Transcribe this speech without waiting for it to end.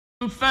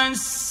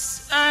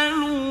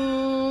فاسألوا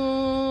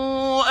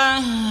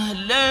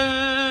أهل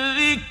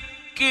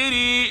الذكر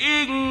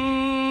إن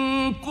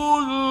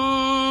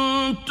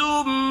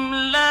كنتم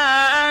لا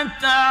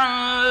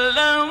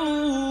تعلمون।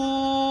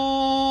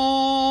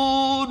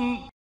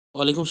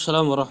 ওয়ালাইকুম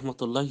আসসালাম ওয়া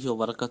রাহমাতুল্লাহি ওয়া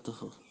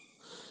বারাকাতুহু।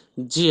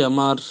 জি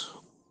আমার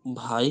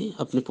ভাই,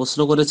 আপনি প্রশ্ন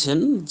করেছেন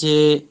যে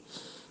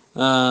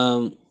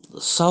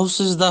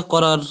সাহসিজদা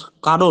করার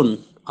কারণ,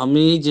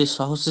 আমি যে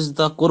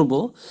সাহসিজদা করব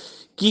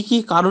কি কি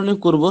কারণে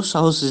করব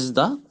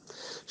সাহসিজদা,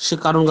 সে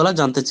কারণগুলো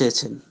জানতে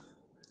চেয়েছেন।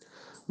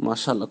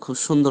 মাশাআল্লাহ, খুব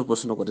সুন্দর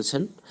প্রশ্ন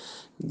করেছেন।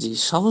 জি,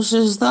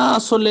 সাহসিজদা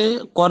আসলে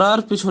করার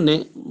পিছনে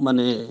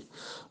মানে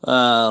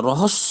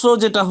রহস্য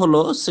যেটা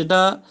হলো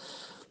সেটা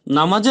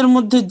নামাজের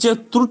মধ্যে যে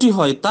ত্রুটি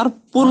হয় তার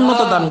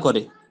পূর্ণতা দান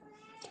করে।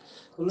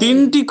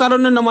 তিনটি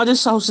কারণে নামাজের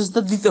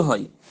সাহসিজদা দিতে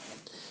হয়।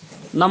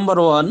 নাম্বার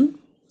ওয়ান,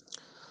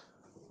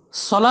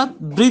 সালাত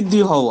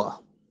বৃদ্ধি হওয়া,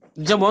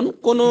 যেমন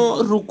কোনো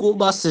রুকু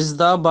বা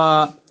সিজদা বা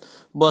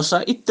বসা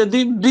ইত্যাদি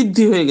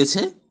বৃদ্ধি হয়ে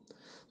গেছে,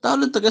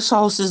 তাহলে তাকে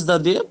সাহসিজদা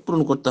দিয়ে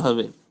পূরণ করতে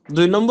হবে।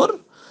 2 নম্বর,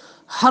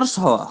 হ্রাস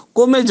হওয়া,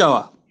 কমে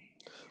যাওয়া,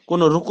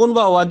 কোনো রুকুন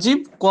বা ওয়াজিব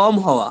কম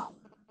হওয়া,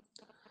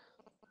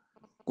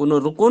 কোনো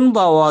রুকুন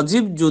বা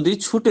ওয়াজিব যদি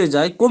ছুটে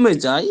যায়, কমে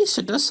যায়,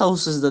 সেটা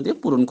সাহসিজদা দিয়ে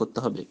পূরণ করতে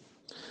হবে।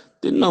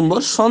 3 নম্বর,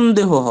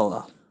 সন্দেহ হওয়া,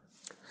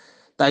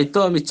 তাই তো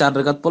আমি 4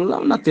 রেখাত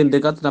পড়লাম না 3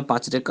 রেখাত না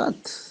 5 রেখাত,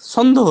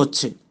 সন্দেহ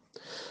হচ্ছে,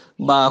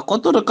 বা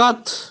কত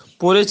রেখাত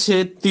পড়েছে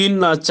 3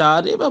 না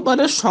 4, এ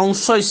ব্যাপারে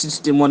সংশয়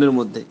সৃষ্টি মনের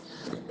মধ্যে,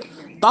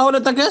 তাহলে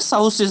তাকে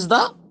সাহসিজদা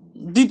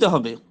দিতে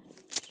হবে।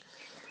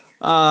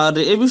 আর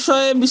এ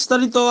বিষয়ে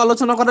বিস্তারিত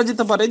আলোচনা করা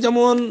যেতে পারে,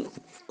 যেমন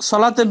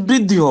সালাতে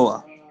বৃদ্ধি হওয়া,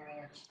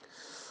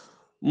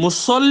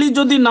 মুসল্লি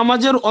যদি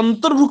নামাজের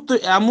অন্তর্ভুক্ত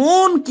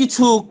এমন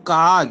কিছু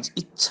কাজ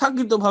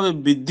ইচ্ছাকৃতভাবে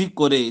বৃদ্ধি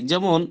করে,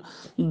 যেমন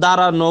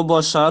দাঁড়ানো,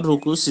 বসা,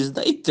 রুকু,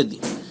 সিজদা ইত্যাদি,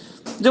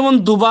 যেমন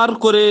 2 বার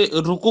করে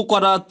রুকু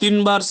করা, 3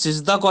 বার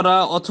সিজদা করা,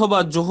 অথবা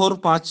জোহর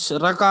 5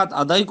 রাকাত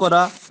আদায়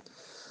করা,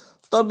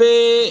 তবে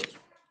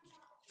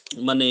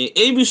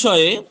এই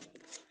বিষয়ে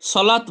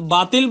সালাত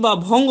বাতিল বা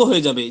ভঙ্গ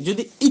হয়ে যাবে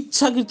যদি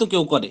ইচ্ছাকৃত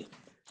কেউ করে,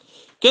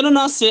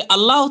 কেননা সে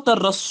আল্লাহ তার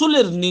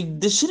রাসূলের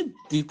নির্দেশের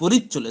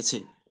বিপরীত চলেছে।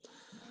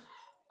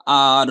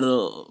 আর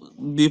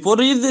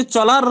বিপরীত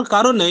চলার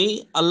কারণেই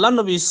আল্লাহ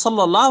নবী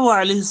সাল্লাল্লাহু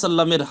আলাইহি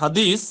সাল্লামের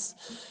হাদিস,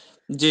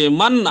 যে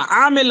মান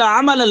আমিলা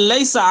আমালান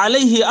লাইসা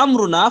আলাইহি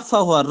আমরুনা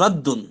ফাহুয়া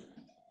রাদ্দুন,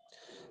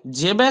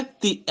 যে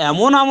ব্যক্তি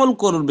এমন আমল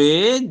করবে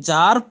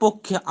যার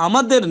পক্ষে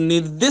আমাদের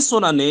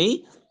নির্দেশনা নেই,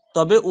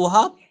 তবে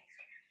উহা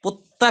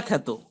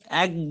প্রত্যাখ্যাত,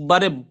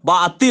 একবারে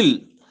বাতিল।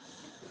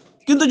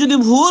 কিন্তু যদি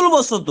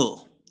ভুলবশত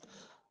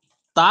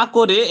তা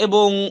করে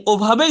এবং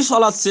ওভাবেই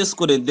সলাৎ শেষ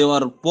করে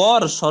দেওয়ার পর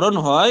স্মরণ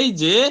হয়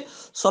যে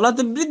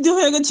সলাতে বৃদ্ধি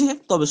হয়ে গেছে,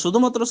 তবে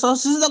শুধুমাত্র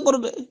সিজদা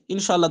করবে,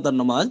 ইনশাআল্লাহ তার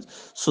নামাজ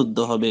শুদ্ধ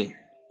হবে।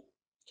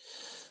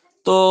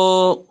 তো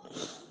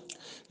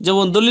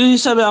যেমন দলিল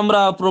হিসাবে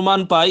আমরা প্রমাণ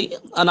পাই,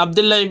 আন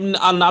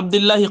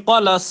আব্দুল্লাহ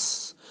ক্বালাস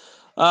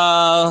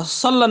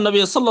সাল্লাল্লাহু নবী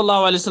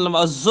সাল্লাল্লাহু আলাইহি সাল্লাম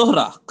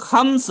আয-যুহরা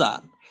খামসা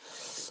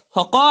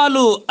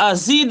ফাকালু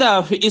আযিদা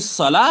ফি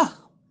ইস-সালাহ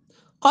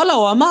ক্বালা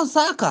ওয়া মা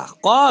যাকা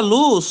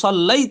ক্বালু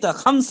সাল্লাইতা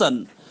খামসান।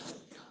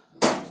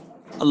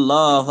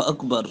 আল্লাহু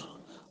আকবার।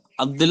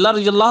 আব্দুল্লাহ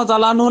রাদিয়াল্লাহু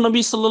তাআলা আনহু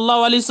নবী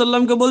সাল্লাল্লাহু আলাইহি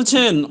সাল্লামকে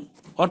বলছেন,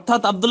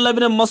 অর্থাৎ আব্দুল্লাহ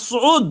ইবনে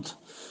মাসউদ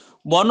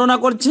বর্ণনা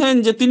করছেন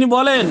যে তিনি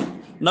বলেন,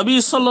 নবী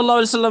সাল্লাল্লাহু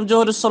আলাইহি সাল্লাম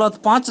জোহরের সালাত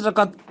 5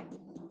 রাকাত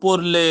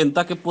পড়লেন।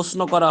 তাকে প্রশ্ন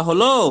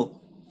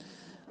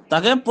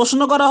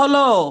করা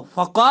হলো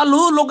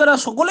ফাকালু, লোকেরা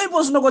সকলেই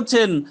প্রশ্ন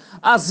করছেন,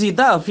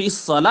 আজিদা ফিস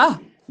সালাহ,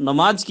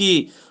 নামাজ কি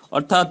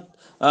অর্থাৎ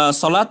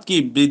সালাত কি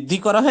বৃদ্ধি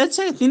করা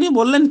হয়েছে? তিনি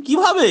বললেন,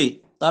 কিভাবে?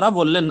 তারা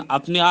বললেন,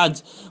 আপনি আজ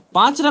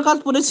 5 রাকাত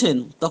পড়েছেন।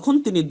 তখন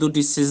তিনি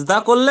 2টি সিজদা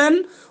করলেন।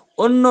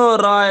 অন্য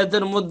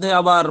রায়াতের মধ্যে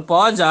আবার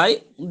পাওয়া যায়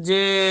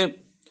যে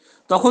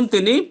তখন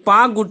তিনি পা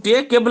গুটিয়ে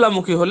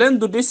কেবলামুখী হলেন,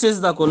 2টি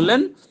সিজদা করলেন,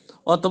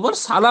 অতঃপর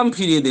সালাম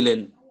ফিরিয়ে দিলেন।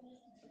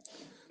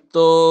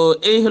 তো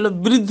এই হলো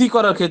বৃদ্ধি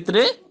করার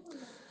ক্ষেত্রে।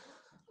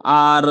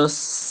 আর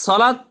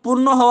সালাত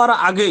পূর্ণ হওয়ার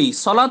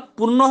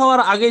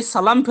আগেই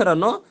সালাম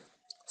ফেরানো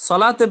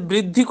সালাতে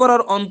বৃদ্ধি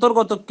করার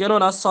অন্তর্গত,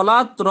 কেননা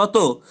সালাতরত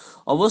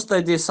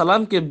অবস্থায় যে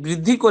সালামকে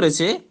বৃদ্ধি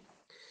করেছে,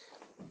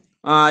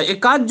 এ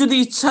কাজ যদি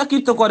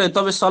ইচ্ছাকৃত করে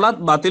তবে সালাত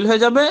বাতিল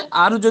হয়ে যাবে।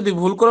 আর যদি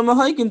ভুলক্রমে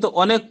হয়, কিন্তু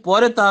অনেক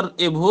পরে তার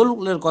এ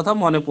ভুলের কথা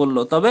মনে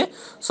পড়লো, তবে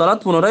সালাত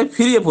পুনরায়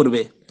ফিরিয়ে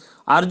পড়বে।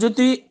 আর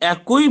যদি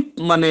একই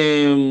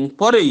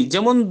পরেই,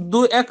 যেমন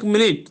 2-1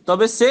 মিনিট,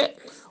 তবে সে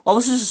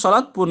অবশেষে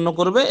সালাত পূর্ণ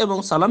করবে এবং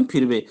সালাম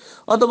ফিরবে,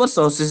 অথবা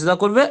সিজদা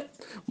করবে।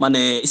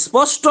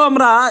 স্পষ্ট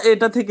আমরা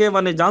এটা থেকে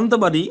জানতে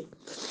পারি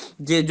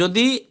যে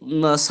যদি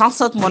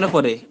সাথ মনে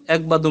পড়ে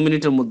 1 বা 2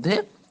 মিনিটের মধ্যে,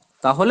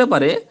 তাহলে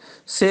পারে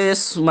সে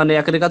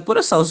 1 রেকাত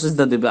পরে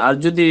সিজদা দেবে। আর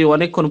যদি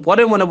অনেকক্ষণ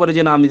পরে মনে পড়ে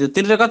যে না, আমি যে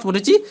 3 রেকাত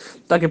পড়েছি,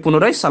 তাকে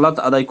পুনরায় সালাত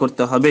আদায়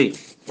করতে হবে।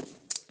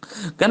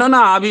 কেননা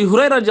আবি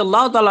হুরায়রা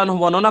রাদিয়াল্লাহু তাআলা আনহু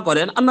বর্ণনা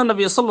করেন, আন্না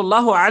নবী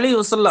সাল্লাল্লাহু আলাইহি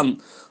ওয়াসাল্লাম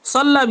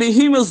সাল্লা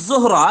বিহিম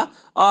আয-যুহরা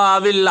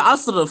বিল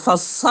আসর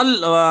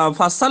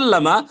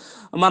ফাসাল্লামা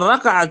من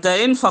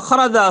ركعتين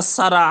فخرج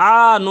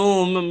السرعان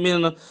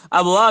من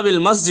أبواب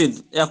المسجد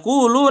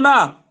يقولون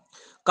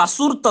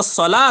كسرت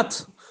الصلاة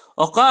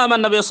وقام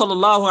النبي صلى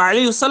الله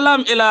عليه وسلم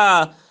إلى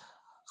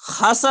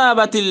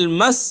خسابة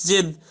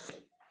المسجد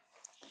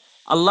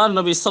আল্লাহর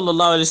নবী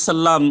সাল্লাল্লাহু আলাইহি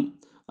সাল্লাম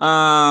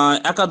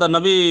একাদা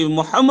নবী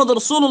মুহাম্মদ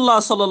রাসূলুল্লাহ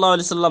সাল্লাল্লাহু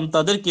আলাইহি সাল্লাম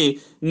তাদেরকে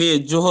নিয়ে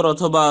জোহর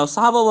অথবা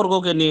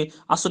সাহাবাবর্গকে নিয়ে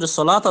আসরের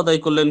সালাত আদায়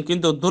করলেন,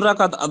 কিন্তু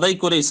দুরাকাত আদায়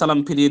করেই সালাম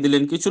ফিরিয়ে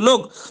দিলেন। কিছু লোক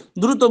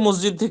দ্রুত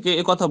মসজিদ থেকে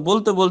একথা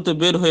বলতে বলতে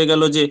বের হয়ে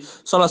গেল যে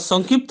সালাত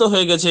সংক্ষিপ্ত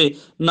হয়ে গেছে।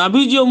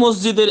 নাবিজিও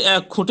মসজিদের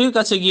এক খুঁটির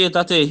কাছে গিয়ে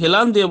তাতে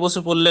হেলান দিয়ে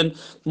বসে পড়লেন।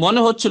 মনে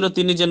হচ্ছিল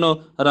তিনি যেন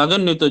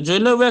রাগান্বিত।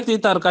 জৈন ব্যক্তি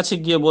তার কাছে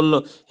গিয়ে বলল,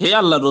 হে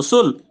আল্লাহর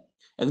রাসূল,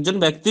 একজন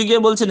ব্যক্তি গিয়ে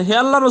বলছেন, হে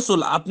আল্লাহ রসুল,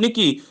 আপনি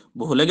কি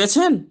ভুলে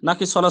গেছেন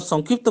নাকি সলাৎ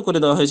সংক্ষিপ্ত করে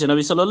দেওয়া হয়েছে?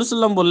 নবী সাল্লাল্লাহু আলাইহি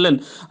সাল্লাম বললেন,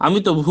 আমি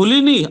তো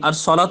ভুলিনি আর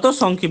সলাতও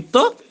সংক্ষিপ্ত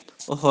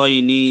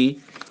হয়নি।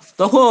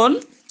 তখন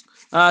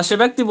সে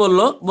ব্যক্তি বলল,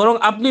 বরং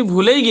আপনি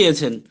ভুলেই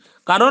গিয়েছেন,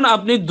 কারণ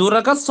আপনি 2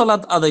 রাকাত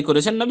সলাত আদায়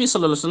করেছেন। নবী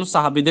সাল্লাল্লাহু আলাইহি সাল্লাম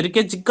সাহাবীদেরকে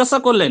জিজ্ঞাসা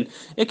করলেন,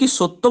 এ কি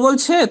সত্য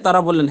বলছে? তারা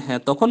বললেন হ্যাঁ।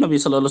 তখন নবী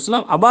সাল্লাল্লাহু আলাইহি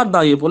সাল্লাম আবার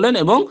দাঁড়িয়ে পড়লেন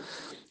এবং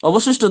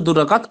অবশিষ্ট 2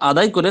 রাকাত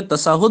আদায় করে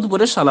তাশাহুদ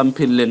পড়ে সালাম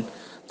ফিরলেন।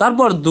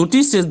 তারপর 2টি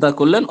সিজদা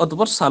করলেন,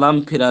 অতঃপর সালাম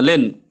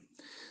ফিরালেন।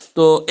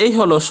 তো এই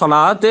হলো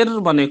সলাতের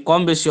মানে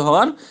কম বেশি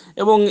হওয়ার।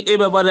 এবং এই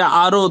ব্যাপারে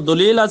আরো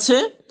দলিল আছে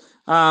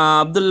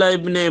আব্দুল্লাহ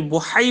ইবনে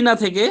বুহাইনা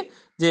থেকে,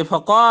 যে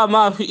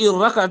ফাকামা ফি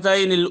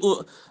রাকাতাইনিল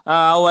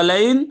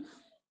আওয়ালাইন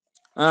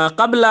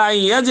قبل أن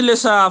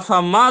يجلس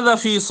فماذا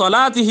في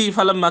صلاته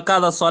فلما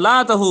كاد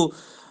صلاته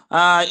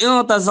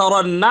انتظر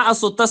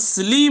الناس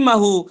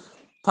تسليمه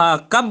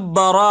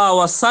فكبر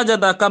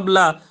وسجد قبل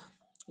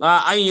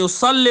أن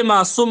يسلم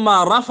ثم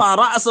رفع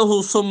رأسه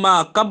ثم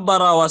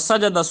كبر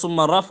وسجد ثم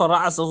رفع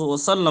رأسه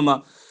وسلم।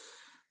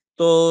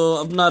 তো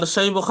আপনার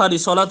সহিহ বুখারী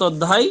সালাত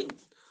অধ্যায়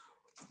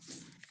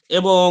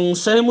এবং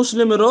সহিহ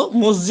মুসলিমেরও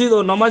মসজিদ ও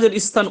নামাজের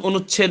স্থান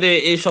অনুচ্ছেদে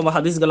এই সব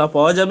হাদিসগুলো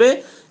পাওয়া যাবে।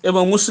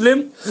 এবং মুসলিম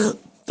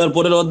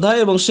তারপরের অধ্যায়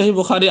এবং সহিহ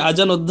বুখারী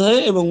আজান অধ্যায়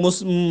এবং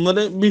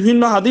মানে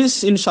বিভিন্ন হাদিস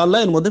ইনশাআল্লাহ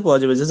এর মধ্যে পাওয়া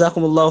যাবে।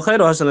 জাযাকুমুল্লাহু খাইর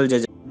ওয়া হাসানাল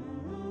জাযা।